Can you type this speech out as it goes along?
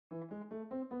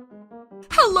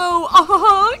Hello,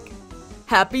 honk!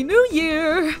 Happy New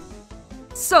Year!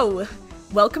 So,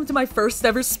 welcome to my first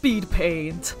ever speed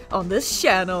paint on this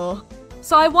channel.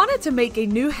 So I wanted to make a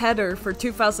new header for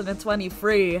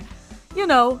 2023. You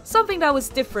know, something that was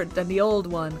different than the old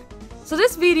one. So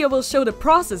this video will show the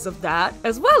process of that,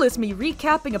 as well as me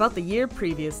recapping about the year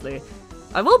previously.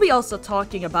 I will be also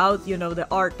talking about, you know, the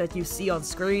art that you see on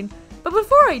screen. But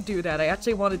before I do that, I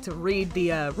actually wanted to read the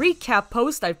recap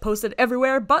post I've posted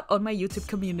everywhere but on my YouTube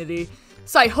community.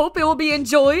 So I hope it will be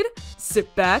enjoyed.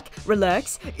 Sit back,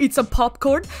 relax, eat some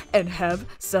popcorn, and have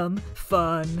some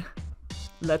fun.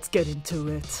 Let's get into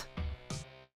it.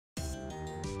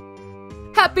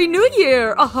 Happy New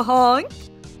Year, honk!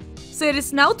 So it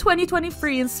is now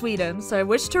 2023 in Sweden, so I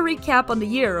wish to recap on the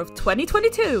year of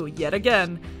 2022 yet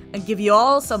again, and give you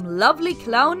all some lovely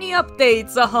clowny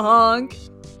updates, honk!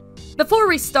 Before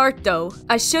we start though,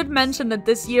 I should mention that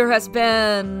this year has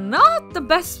been not the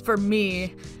best for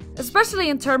me, especially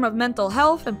in terms of mental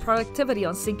health and productivity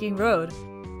on Sinking Road.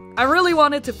 I really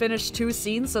wanted to finish 2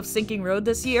 scenes of Sinking Road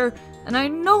this year, and I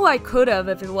know I could have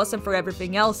if it wasn't for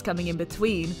everything else coming in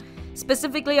between.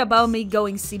 Specifically about me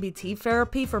going CBT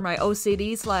therapy for my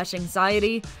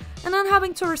OCD/anxiety, and then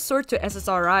having to resort to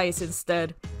SSRIs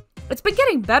instead. It's been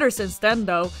getting better since then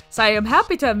though, so I am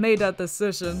happy to have made that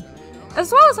decision. As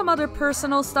well as some other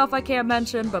personal stuff I can't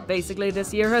mention, but basically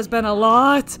this year has been a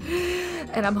lot,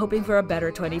 and I'm hoping for a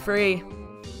better 23.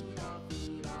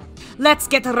 Let's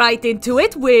get right into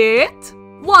it with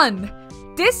 1.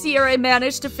 This year I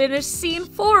managed to finish scene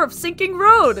 4 of Sinking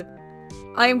Road.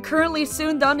 I am currently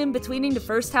soon done in betweening the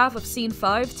first half of scene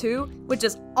 5 too, which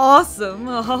is awesome,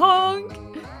 honk!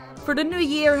 For the new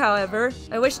year, however,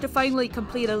 I wish to finally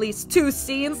complete at least 2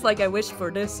 scenes like I wished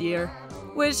for this year.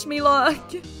 Wish me luck!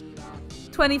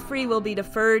 23 will be the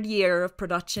 3rd year of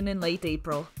production in late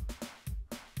April.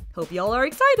 Hope y'all are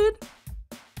excited!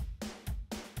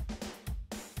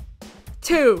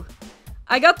 2.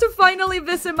 I got to finally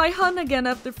visit my hun again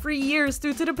after 3 years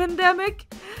due to the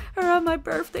pandemic, around my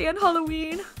birthday and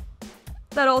Halloween.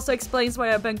 That also explains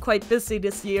why I've been quite busy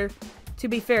this year. To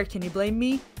be fair, can you blame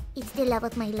me? It's the love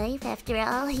of my life after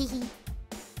all.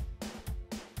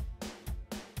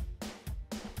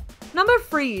 Number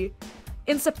 3.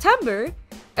 In September,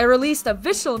 I released a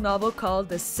visual novel called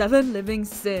The 7 Living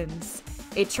Sins.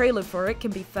 A trailer for it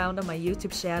can be found on my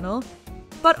YouTube channel,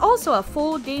 but also a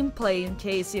full gameplay in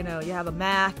case, you know, you have a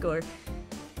Mac or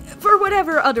for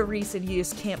whatever other reason you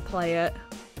just can't play it.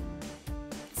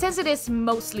 Since it is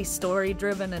mostly story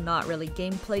driven and not really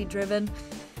gameplay driven,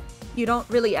 you don't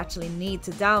really actually need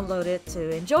to download it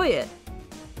to enjoy it.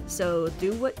 So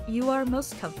do what you are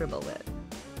most comfortable with.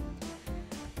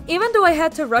 Even though I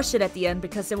had to rush it at the end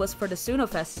because it was for the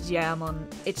Sunofest jam on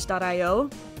itch.io,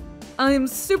 I am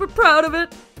super proud of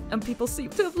it, and people seem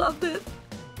to have loved it.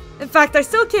 In fact, I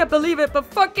still can't believe it, but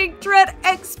fucking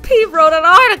DreadXP wrote an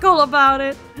article about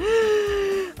it!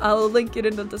 I'll link it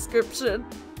in the description.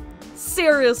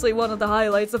 Seriously, one of the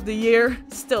highlights of the year.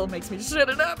 Still makes me shit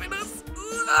in happiness.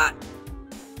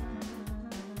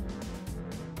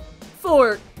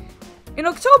 4. In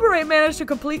October, I managed to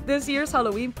complete this year's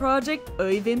Halloween project,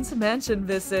 Öyvind's Mansion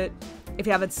Visit. If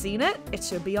you haven't seen it, it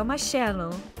should be on my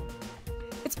channel.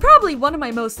 It's probably one of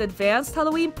my most advanced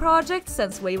Halloween projects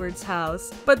since Wayward's House,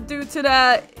 but due to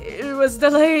that, it was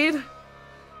delayed.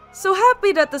 So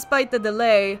happy that despite the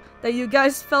delay, that you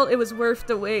guys felt it was worth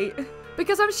the wait.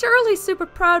 Because I'm surely super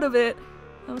proud of it.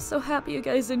 I'm so happy you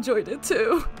guys enjoyed it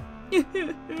too.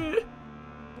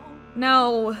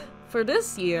 Now, for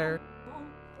this year,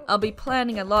 I'll be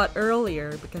planning a lot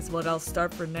earlier because what I'll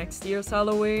start for next year's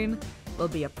Halloween will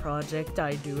be a project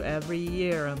I do every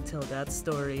year until that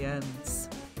story ends.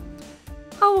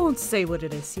 I won't say what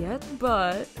it is yet,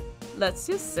 but let's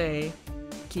just say,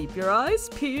 keep your eyes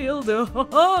peeled,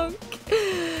 honk!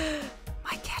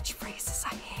 My catchphrase is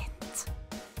a hint.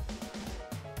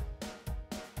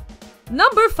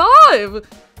 Number 5!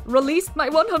 Released my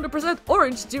 100%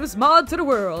 orange juice mod to the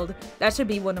world. That should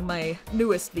be one of my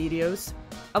newest videos.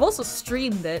 I've also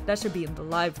streamed it, that should be in the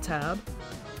live tab.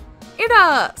 In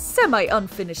a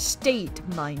semi-unfinished state,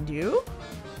 mind you.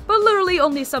 But literally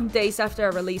only some days after I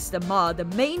released the mod, the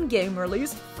main game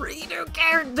released 3 new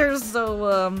characters,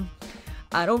 so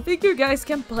I don't think you guys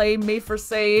can blame me for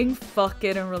saying fuck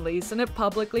it and releasing it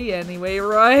publicly anyway,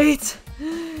 right?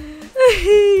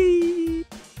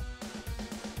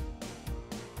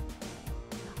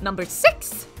 Number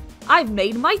 6! I've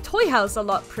made my toy house a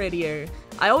lot prettier.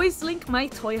 I always link my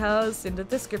toy house in the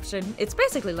description. It's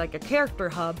basically like a character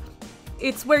hub.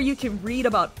 It's where you can read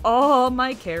about all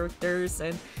my characters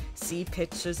and see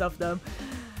pictures of them.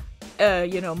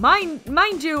 You know,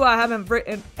 mind you, I haven't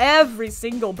written every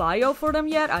single bio for them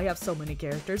yet. I have so many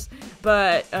characters.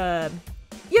 But,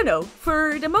 you know,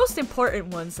 for the most important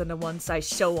ones and the ones I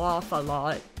show off a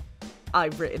lot,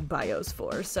 I've written bios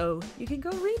for. So you can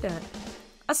go read that.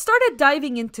 I started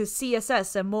diving into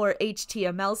CSS and more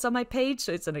HTMLs on my page,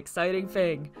 so it's an exciting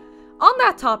thing. On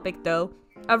that topic though,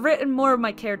 I've written more of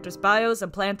my characters' bios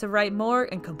and plan to write more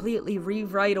and completely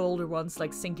rewrite older ones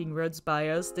like Sinking Road's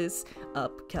bios this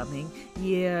upcoming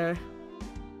year.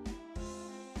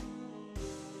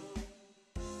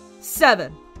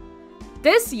 7.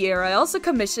 This year I also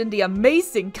commissioned the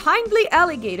amazing Kindly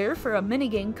Alligator for a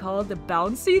minigame called the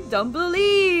Bouncy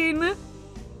Dumbleline.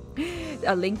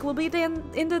 A link will be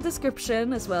in the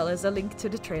description, as well as a link to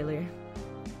the trailer.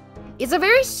 It's a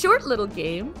very short little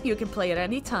game. You can play at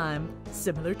any time,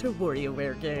 similar to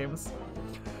WarioWare games.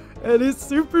 And it's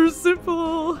super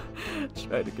simple.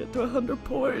 Try to get to 100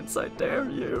 points, I dare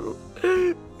you.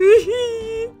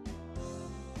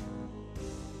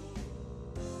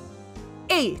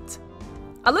 8.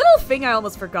 A little thing I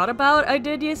almost forgot about I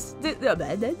did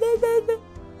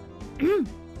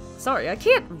Sorry, I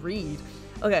can't read.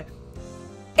 Okay.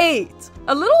 8.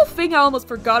 A little thing I almost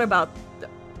forgot about.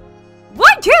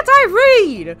 Why can't I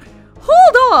read?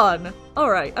 Hold on!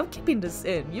 Alright, I'm keeping this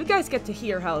in. You guys get to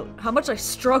hear how much I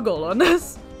struggle on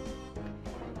this.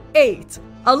 8.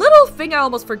 A little thing I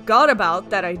almost forgot about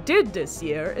that I did this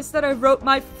year is that I wrote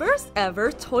my first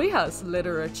ever Toy House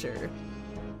literature.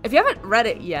 If you haven't read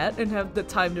it yet and have the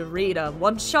time to read a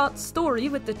one-shot story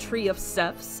with the Tree of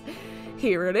Sephs,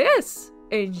 here it is.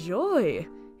 Enjoy.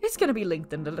 It's gonna be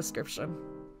linked in the description.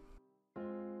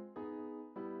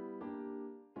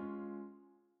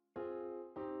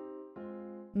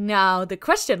 Now, the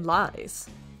question lies.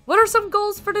 What are some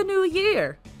goals for the new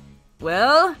year?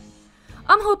 Well,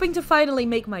 I'm hoping to finally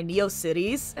make my Neo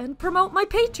cities and promote my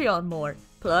Patreon more.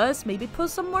 Plus, maybe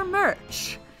post some more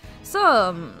merch.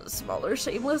 Some smaller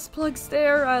shameless plugs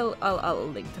there. I'll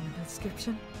link them in the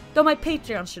description. Though my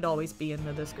Patreon should always be in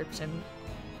the description.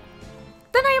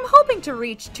 Then I am hoping to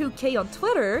reach 2K on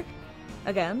Twitter.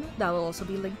 Again, that will also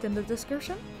be linked in the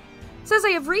description. Says I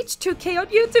have reached 2K on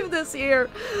YouTube this year,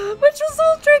 which was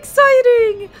ultra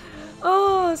exciting!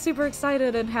 Oh, super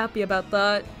excited and happy about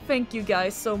that. Thank you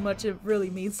guys so much, it really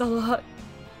means a lot.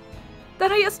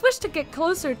 Then I just wish to get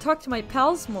closer and talk to my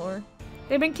pals more.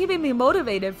 They've been keeping me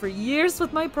motivated for years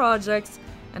with my projects,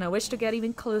 and I wish to get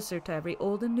even closer to every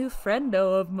old and new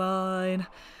friendo of mine.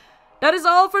 That is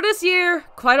all for this year.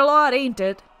 Quite a lot, ain't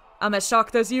it? I'm as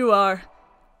shocked as you are.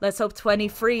 Let's hope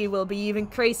 23 will be even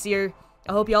crazier.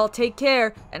 I hope y'all take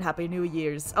care, and Happy New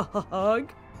Year's.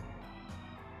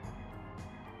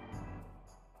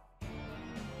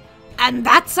 And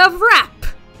that's a wrap!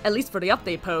 At least for the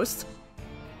update post.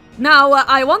 Now,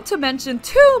 I want to mention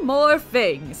 2 more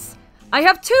things. I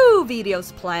have 2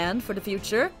 videos planned for the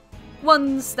future.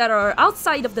 Ones that are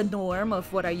outside of the norm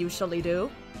of what I usually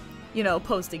do. You know,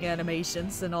 posting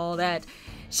animations and all that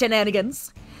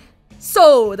shenanigans.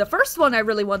 So, the first one I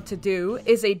really want to do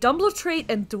is a Dumbletrait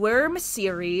and Dwerm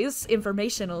series,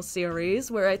 informational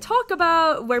series, where I talk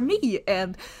about, where me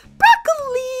and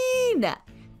Broccolina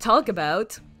talk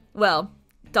about, well,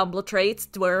 Dumbletraits,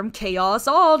 Dwerm, Chaos,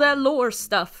 all that lore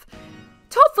stuff.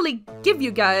 To hopefully give you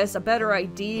guys a better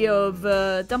idea of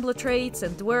Dumbletraits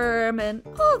and Dwerm and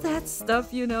all that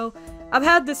stuff, you know. I've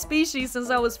had this species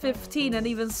since I was 15, and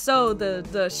even so,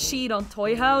 the sheet on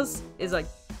Toy House is like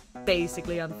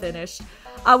basically unfinished.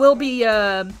 I will be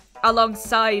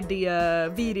alongside the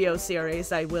video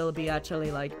series, I will be actually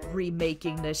like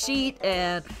remaking the sheet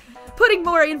and putting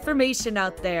more information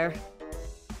out there.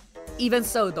 Even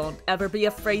so, don't ever be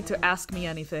afraid to ask me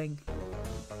anything.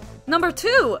 Number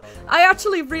 2, I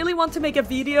actually really want to make a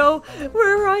video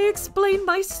where I explain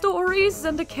my stories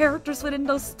and the characters within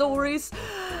those stories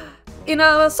in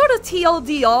a sort of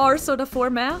TLDR sort of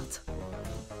format.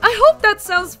 I hope that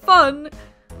sounds fun.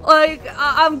 Like,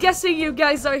 I'm guessing you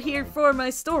guys are here for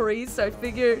my stories, so I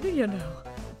figured, you know,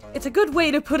 it's a good way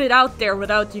to put it out there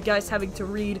without you guys having to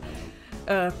read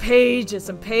pages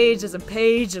and pages and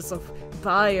pages of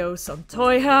bios on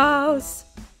Toy House.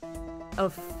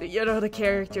 Of, you know, the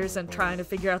characters and trying to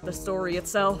figure out the story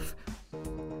itself.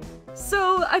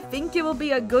 So, I think it will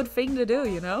be a good thing to do,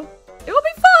 you know? It will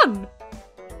be fun!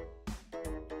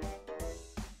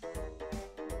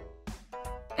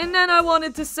 And then I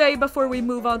wanted to say, before we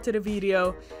move on to the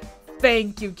video,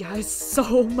 thank you guys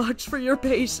so much for your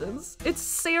patience. It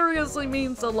seriously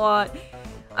means a lot.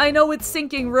 I know with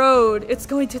Sinking Road, it's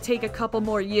going to take a couple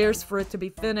more years for it to be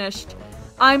finished.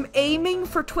 I'm aiming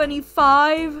for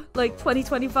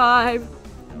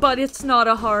 2025, but it's not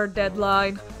a hard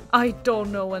deadline. I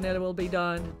don't know when it will be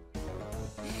done.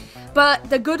 But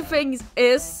the good thing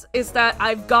is that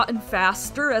I've gotten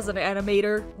faster as an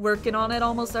animator, working on it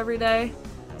almost every day.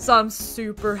 So I'm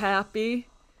super happy.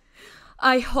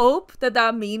 I hope that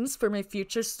that means for my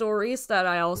future stories that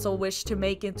I also wish to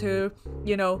make into,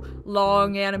 you know,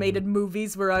 long animated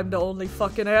movies where I'm the only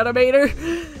fucking animator.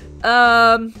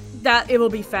 That it will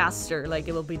be faster, like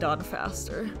it will be done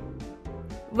faster.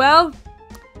 Well,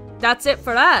 that's it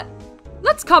for that.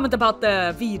 Let's comment about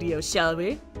the video, shall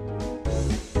we?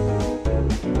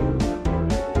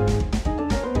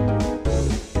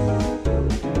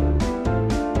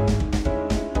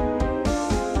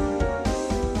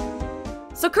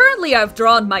 So currently I've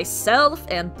drawn myself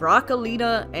and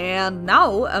Broccolina, and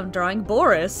now I'm drawing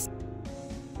Boris.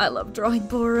 I love drawing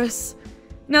Boris.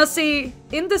 Now see,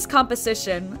 in this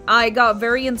composition, I got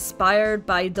very inspired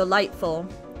by Delightful.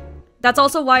 That's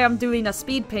also why I'm doing a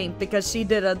speed paint, because she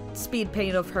did a speed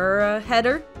paint of her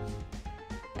header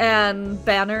and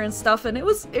banner and stuff, and it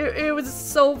was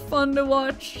so fun to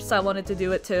watch, so I wanted to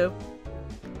do it too.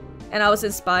 And I was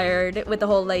inspired with the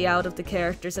whole layout of the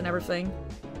characters and everything.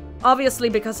 Obviously,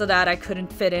 because of that, I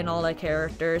couldn't fit in all the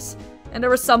characters, and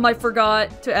there were some I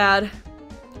forgot to add.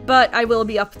 But I will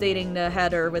be updating the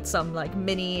header with some, like,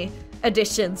 mini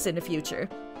additions in the future.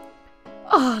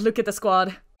 Oh, look at the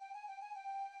squad.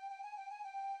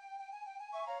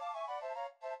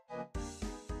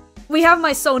 We have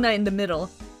my Sona in the middle,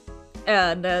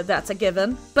 and that's a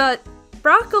given. But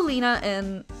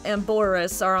Broccolina and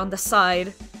Boris are on the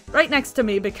side, right next to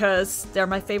me, because they're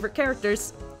my favorite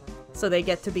characters. So they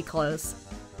get to be close.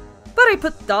 But I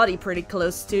put Dottie pretty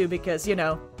close too, because, you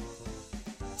know,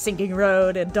 Sinking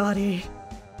Road and Dottie.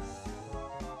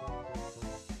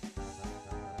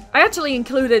 I actually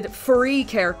included 3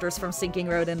 characters from Sinking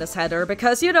Road in this header,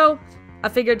 because, you know, I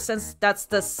figured since that's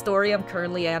the story I'm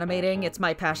currently animating, it's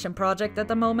my passion project at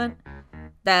the moment,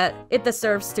 that it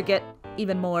deserves to get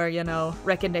even more, you know,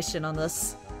 recognition on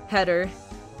this header.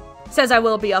 Says I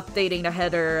will be updating the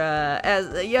header,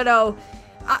 as, you know,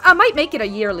 I might make it a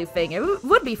yearly thing. It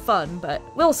would be fun, but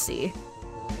we'll see.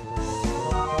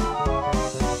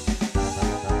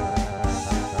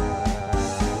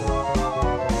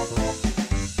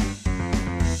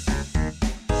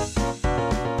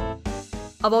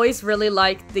 I've always really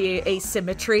liked the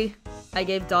asymmetry I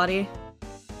gave Dottie.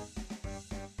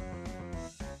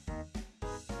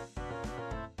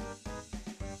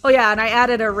 Oh yeah, and I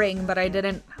added a ring, but I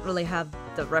didn't really have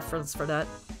the reference for that.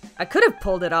 I could have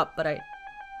pulled it up, but I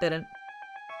didn't.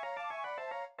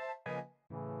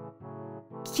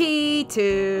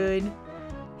 Keytoon.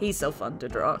 He's so fun to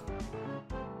draw.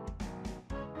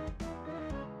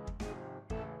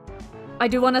 I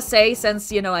do want to say,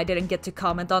 since, you know, I didn't get to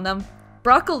comment on them,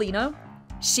 Broccolina,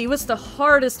 she was the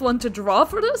hardest one to draw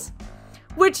for this,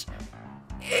 which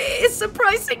is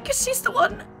surprising because she's the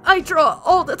one I draw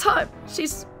all the time.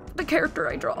 She's the character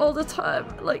I draw all the time.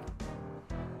 Like,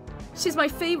 she's my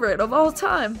favorite of all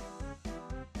time.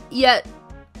 Yet,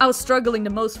 I was struggling the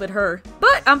most with her,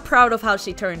 but I'm proud of how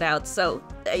she turned out, so,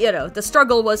 you know, the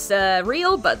struggle was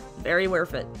real, but very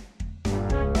worth it.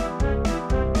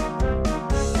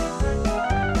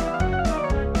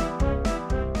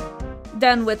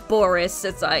 Then with Boris,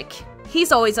 it's like,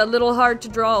 he's always a little hard to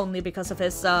draw only because of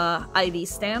his IV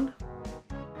stand,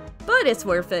 but it's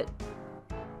worth it.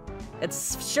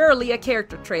 It's surely a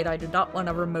character trait I do not want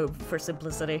to remove for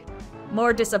simplicity.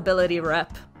 More disability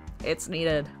rep. It's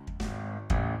needed.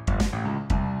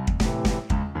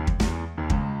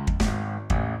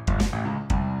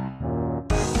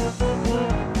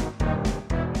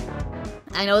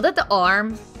 I know that the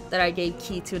arm that I gave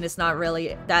Keytoon is not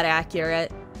really that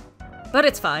accurate, but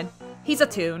it's fine. He's a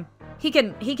toon. He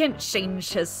can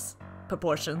change his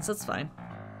proportions, it's fine.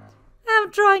 I'm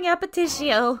drawing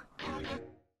Appetitio.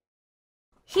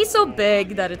 He's so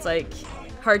big that it's like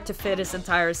hard to fit his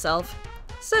entire self,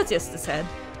 so it's just his head.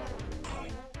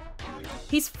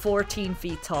 He's 14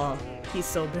 feet tall. He's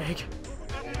so big.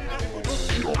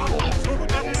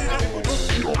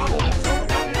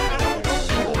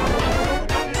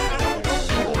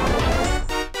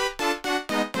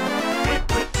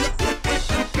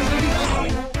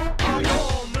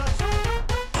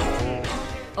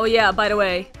 Oh yeah, by the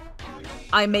way,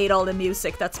 I made all the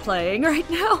music that's playing right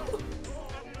now.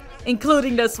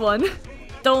 Including this one.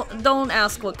 Don't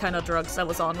ask what kind of drugs I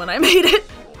was on when I made it.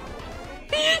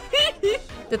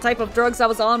 The type of drugs I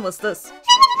was on was this.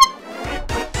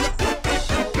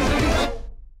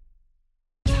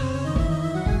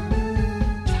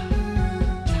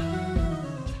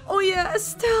 Oh yeah,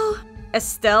 Estelle.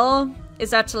 Estelle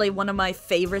is actually one of my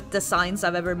favorite designs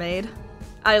I've ever made.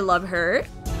 I love her.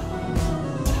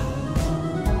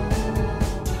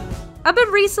 I've been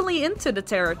recently into the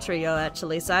Terra Trio,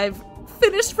 actually, so I've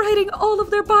finished writing all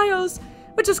of their bios,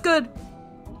 which is good,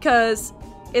 because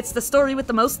it's the story with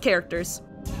the most characters.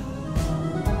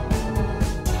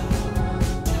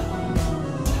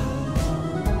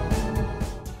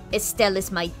 Estelle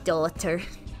is my daughter.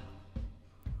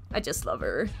 I just love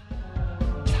her.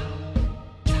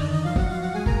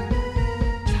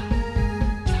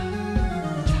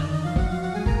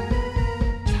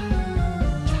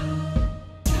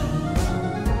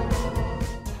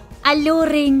 An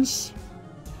orange.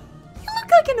 You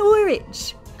look like an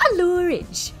orange. An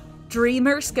orange.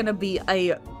 Dreamer's gonna be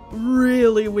a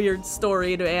really weird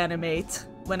story to animate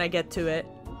when I get to it.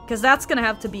 Because that's gonna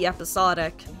have to be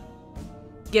episodic.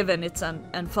 Given it's an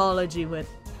anthology with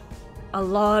a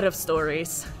lot of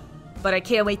stories. But I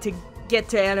can't wait to get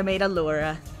to animate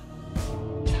Allura.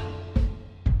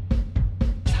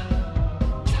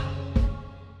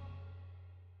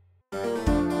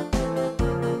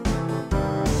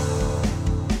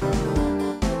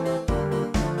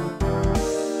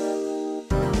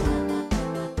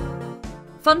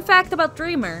 Fun fact about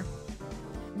Dreamer.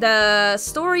 The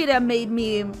story that made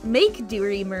me make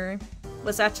Dreamer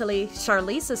was actually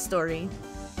Charlize's story.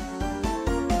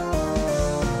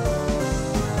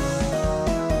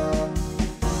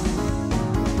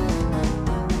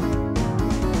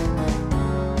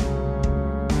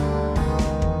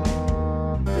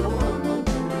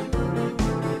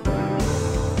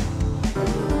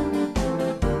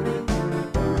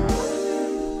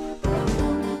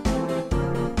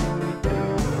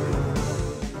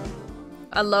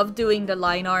 I love doing the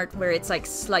line art where it's like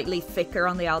slightly thicker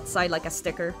on the outside, like a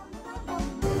sticker.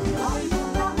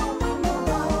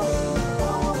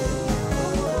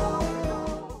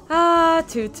 Ah,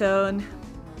 Two-Tone.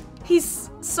 He's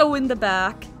so in the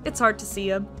back, it's hard to see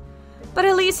him. But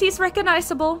at least he's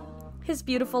recognizable. His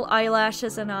beautiful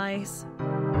eyelashes and eyes.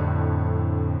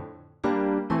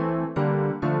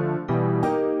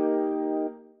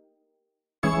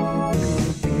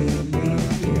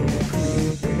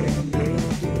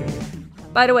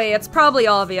 By the way, it's probably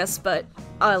obvious, but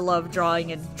I love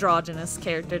drawing androgynous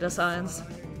character designs.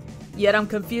 Yet I'm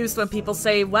confused when people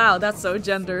say, wow, that's so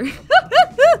gender.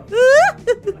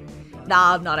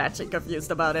 Nah, I'm not actually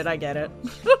confused about it, I get it.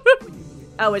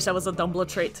 I wish I was a Dumbledore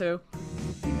trait too.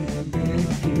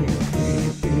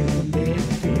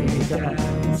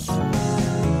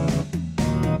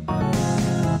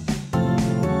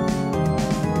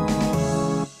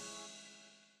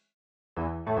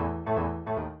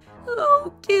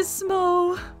 Oh,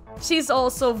 Gizmo. She's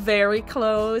also very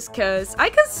close, because I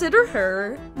consider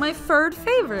her my third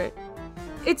favorite.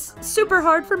 It's super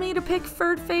hard for me to pick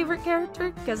third favorite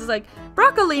character, because it's like,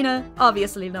 Broccolina,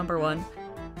 obviously number 1.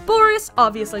 Boris,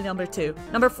 obviously number 2.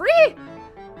 Number 3?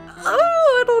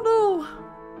 Oh, I don't know.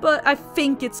 But I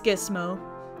think it's Gizmo.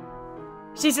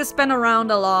 She's just been around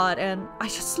a lot, and I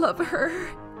just love her.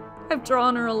 I've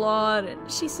drawn her a lot,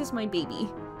 and she's just my baby.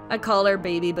 I call her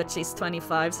baby, but she's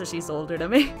 25, so she's older than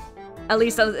me. At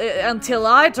least until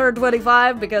I turn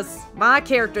 25, because my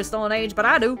characters don't age, but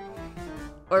I do.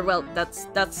 Or, well, that's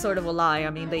sort of a lie. I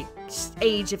mean, they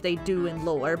age if they do in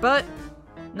lore, but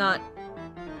not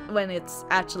when it's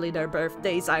actually their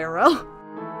birthdays IRL.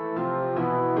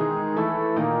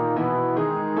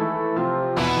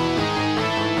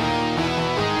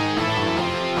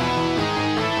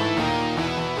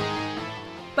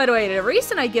 By the way, the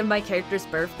reason I give my characters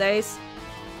birthdays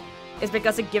is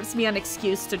because it gives me an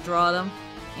excuse to draw them.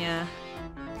 Yeah.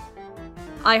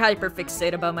 I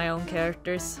hyperfixate about my own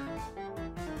characters.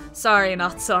 Sorry,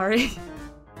 not sorry.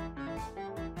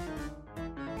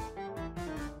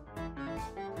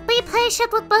 Be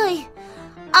patient with me.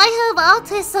 I have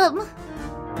autism.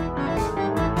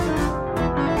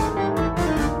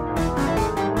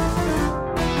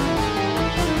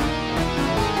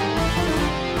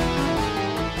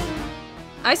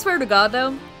 I swear to God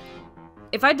though,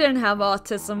 if I didn't have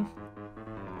autism,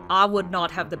 I would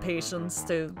not have the patience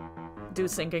to do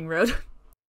Sinking Road.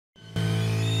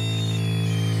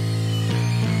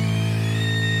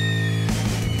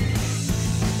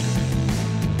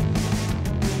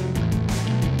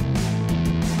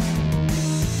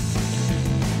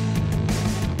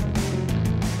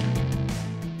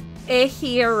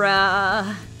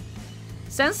 Ehira.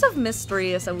 Sense of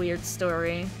Mystery is a weird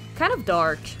story. Kind of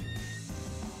dark.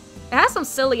 It has some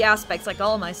silly aspects like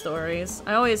all my stories.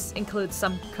 I always include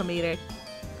some comedic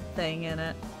thing in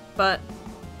it. But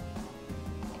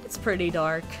it's pretty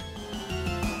dark.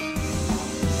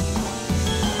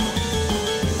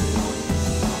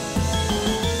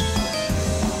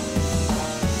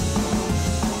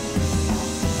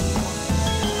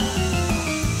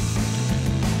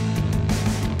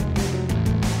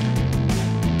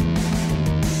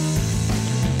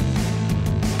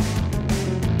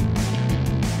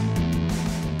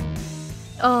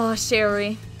 Oh,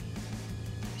 Sherry.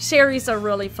 Sherry's a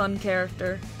really fun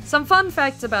character. Some fun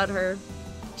facts about her.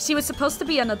 She was supposed to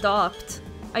be an adopt.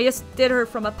 I just did her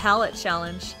from a palette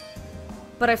challenge.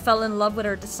 But I fell in love with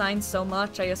her design so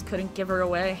much I just couldn't give her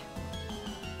away.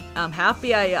 I'm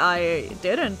happy I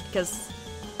didn't, because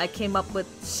I came up with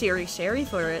Sherry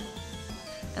for it.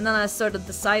 And then I sort of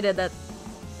decided that,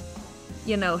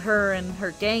 you know, her and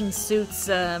her gang suits,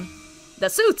 the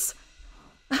suits!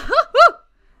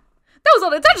 That was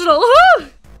unintentional!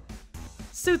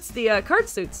 Suits the, card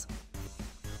suits.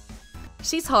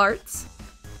 She's hearts.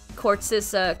 Quartz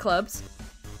is, clubs.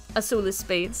 Azul is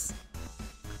spades.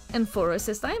 And Forest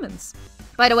is diamonds.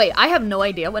 By the way, I have no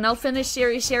idea when I'll finish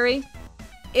Sherry.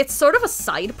 It's sort of a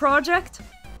side project.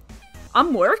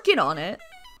 I'm working on it.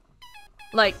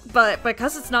 Like, but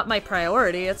because it's not my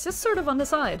priority, it's just sort of on the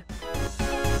side.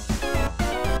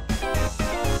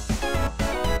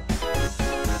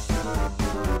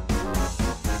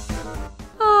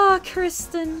 Ah,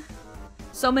 Kristen.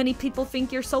 So many people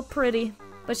think you're so pretty,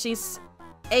 but she's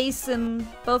ace in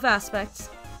both aspects.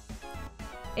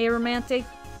 Aromantic,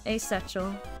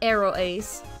 asexual, arrow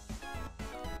ace.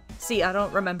 See, I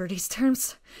don't remember these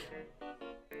terms.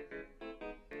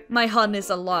 My hun is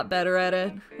a lot better at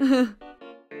it.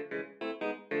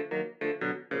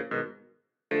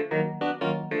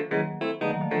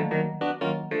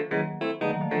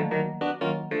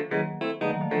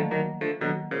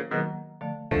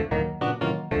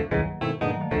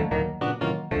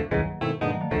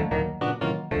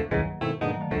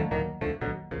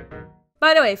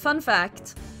 By the way, fun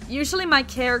fact. Usually my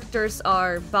characters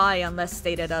are bi unless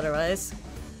stated otherwise.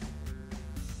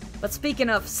 But speaking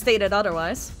of stated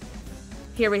otherwise,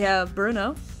 here we have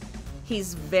Bruno.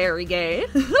 He's very gay.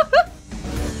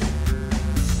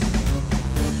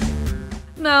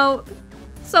 Now,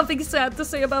 something sad to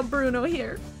say about Bruno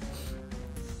here.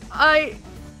 I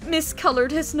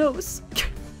miscolored his nose.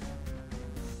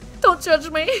 Don't judge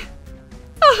me.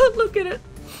 Look at it.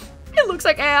 It looks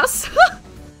like ass.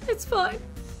 It's fine.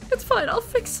 It's fine. I'll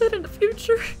fix it in the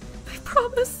future. I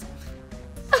promise.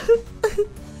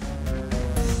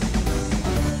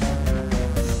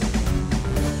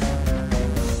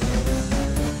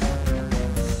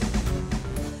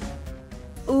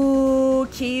 Ooh,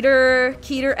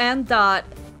 Keter and Dot.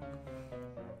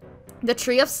 The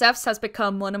Tree of Sephs has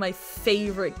become one of my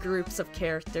favorite groups of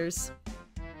characters.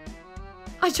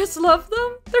 I just love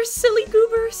them. They're silly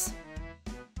goobers.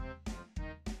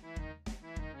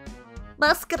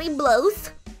 My screen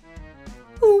blows.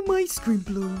 Oh, my screen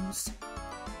blows.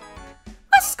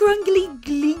 My scrungly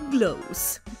glee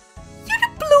glows. You're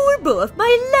the blurb of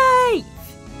my life.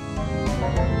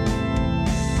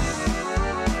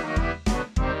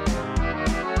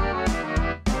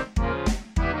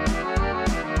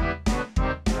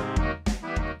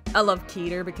 I love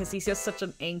Keter because he's just such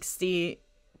an angsty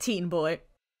teen boy.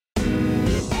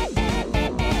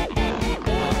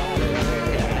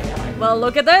 Well,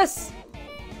 look at this!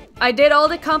 I did all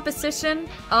the composition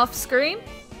off screen,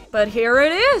 but here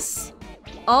it is!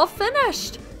 All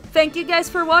finished! Thank you guys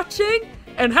for watching,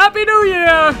 and Happy New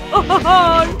Year!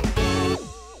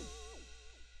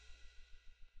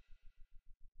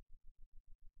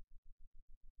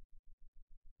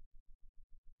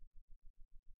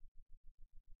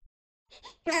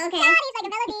 Okay.